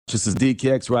This is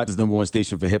DKX, Rochster's #1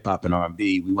 station for hip hop and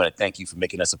R&B. We want to thank you for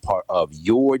making us a part of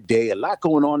your day. A lot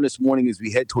going on this morning as we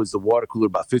head towards the water cooler.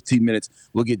 About 15 minutes,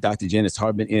 we'll get Dr. Janice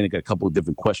Hardman in. I got a couple of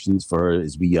different questions for her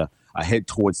as we head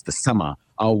towards the summer.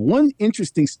 One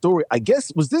interesting story, I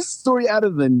guess, was this story out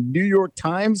of the New York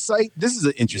Times site? This is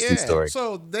an interesting story.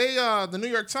 So they, the New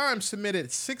York Times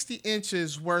submitted 60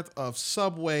 inches worth of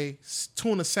Subway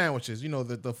tuna sandwiches. You know,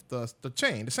 the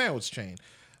chain, the sandwich chain.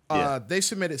 They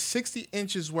submitted 60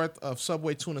 inches worth of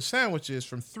Subway tuna sandwiches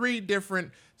from 3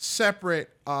 different separate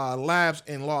labs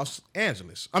in Los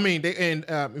Angeles. I mean,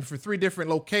 for 3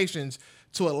 different locations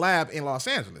to a lab in Los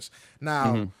Angeles.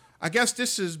 Now, I guess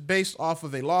this is based off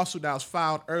of a lawsuit that was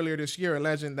filed earlier this year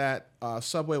alleging that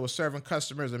Subway was serving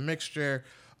customers a mixture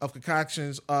of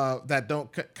concoctions that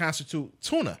don't constitute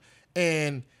tuna.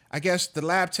 And I guess the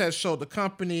lab test showed the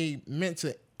company meant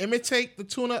to imitate the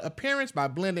tuna appearance by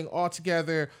blending all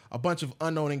together a bunch of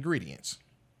unknown ingredients.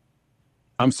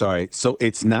 I'm sorry. So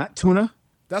it's not tuna?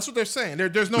 That's what they're saying.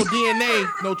 There's no DNA,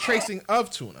 no tracing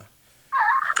of tuna.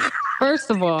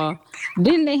 First of all,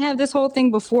 didn't they have this whole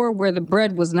thing before where the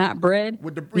bread was not bread?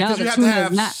 Because you have to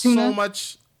have so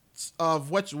much of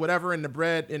whatever in the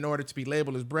bread in order to be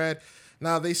labeled as bread.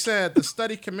 Now, they said the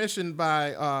study commissioned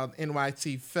by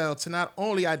NYT failed to not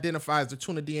only identify the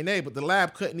tuna DNA, but the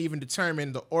lab couldn't even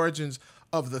determine the origins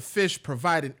of the fish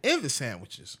provided in the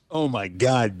sandwiches. Oh, my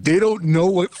God. They don't know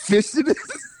what fish it is?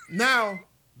 Now,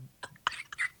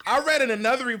 I read in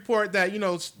another report that, you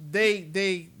know,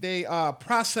 they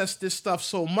processed this stuff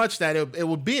so much that it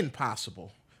would be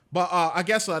impossible. But I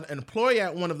guess an employee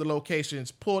at one of the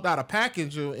locations pulled out a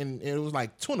package and it was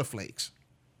like tuna flakes.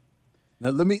 Now,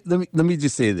 let me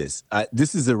just say this.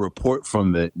 This is a report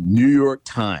from the New York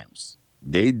Times.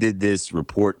 They did this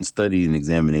report and study and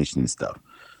examination and stuff.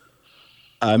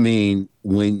 I mean,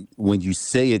 when you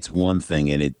say it's one thing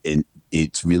and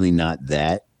it's really not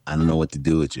that, I don't know what to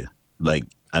do with you. Like,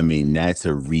 I mean, that's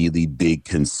a really big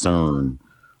concern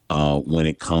when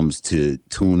it comes to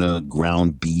tuna,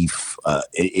 ground beef,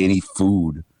 any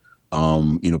food.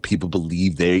 You know, people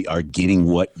believe they are getting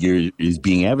what is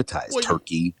being advertised.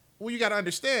 Turkey. Well, you got to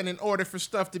understand, in order for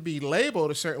stuff to be labeled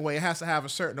a certain way, it has to have a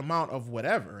certain amount of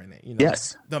whatever in it. You know,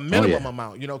 yes, the minimum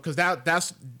amount. You know, because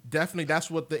that's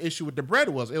what the issue with the bread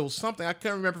was. It was something I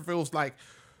can't remember if it was like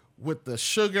with the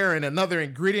sugar and another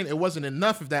ingredient. It wasn't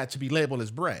enough of that to be labeled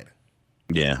as bread.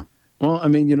 Yeah. Well, I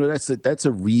mean, you know, that's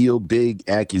a real big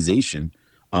accusation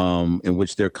in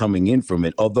which they're coming in from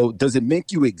it. Although, does it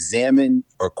make you examine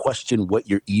or question what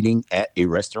you're eating at a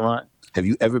restaurant? Have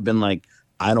you ever been like,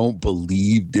 I don't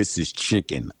believe this is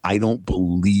chicken. I don't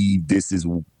believe this is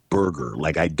burger.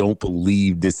 Like, I don't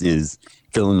believe this is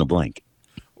fill in the blank.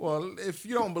 Well, if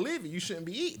you don't believe it, you shouldn't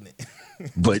be eating it.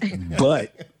 But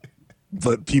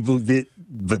people do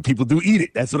eat it.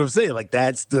 That's what I'm saying. Like,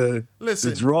 that's the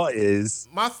draw is.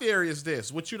 My theory is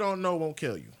this: what you don't know won't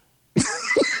kill you.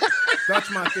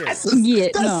 That's my theory. That's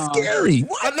scary.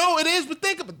 What? I know it is, but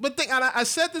think. I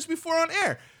said this before on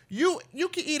air. You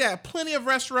can eat at plenty of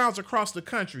restaurants across the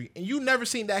country, and you never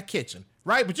seen that kitchen,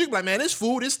 right? But you be like, man, this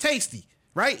food is tasty,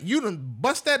 right? You done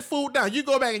bust that food down. You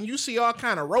go back and you see all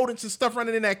kind of rodents and stuff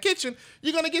running in that kitchen,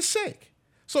 you're gonna get sick.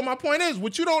 So my point is,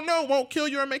 what you don't know won't kill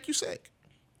you or make you sick.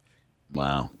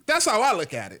 Wow. That's how I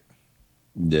look at it.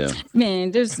 Yeah.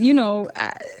 Man, there's, you know,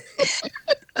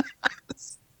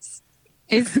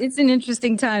 it's an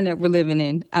interesting time that we're living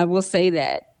in. I will say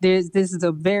that. This is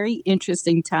a very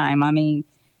interesting time. I mean,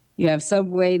 you have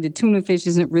Subway. The tuna fish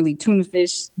isn't really tuna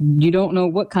fish. You don't know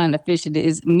what kind of fish it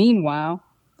is. Meanwhile,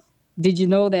 did you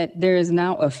know that there is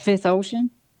now a 5th ocean?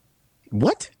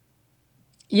 What?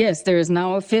 Yes, there is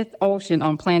now a 5th ocean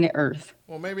on planet Earth.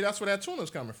 Well, maybe that's where that tuna's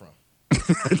coming from. The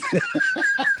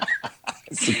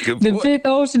 5th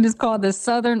ocean is called the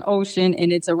Southern Ocean,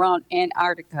 and it's around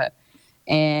Antarctica.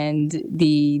 And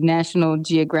the National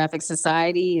Geographic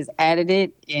Society has added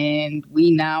it, and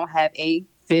we now have a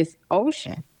 5th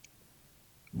ocean.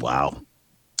 Wow.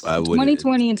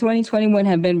 2020 and 2021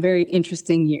 have been very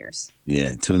interesting years.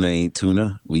 Yeah, tuna ain't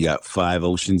tuna. We got 5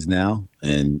 oceans now,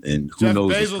 and who Jeff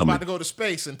knows? Bezos about to go to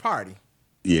space and party.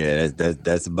 Yeah,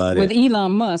 that's about With it. With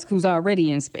Elon Musk, who's already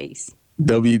in space.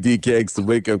 WDKX, the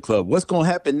Wake Up Club. What's going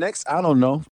to happen next? I don't know.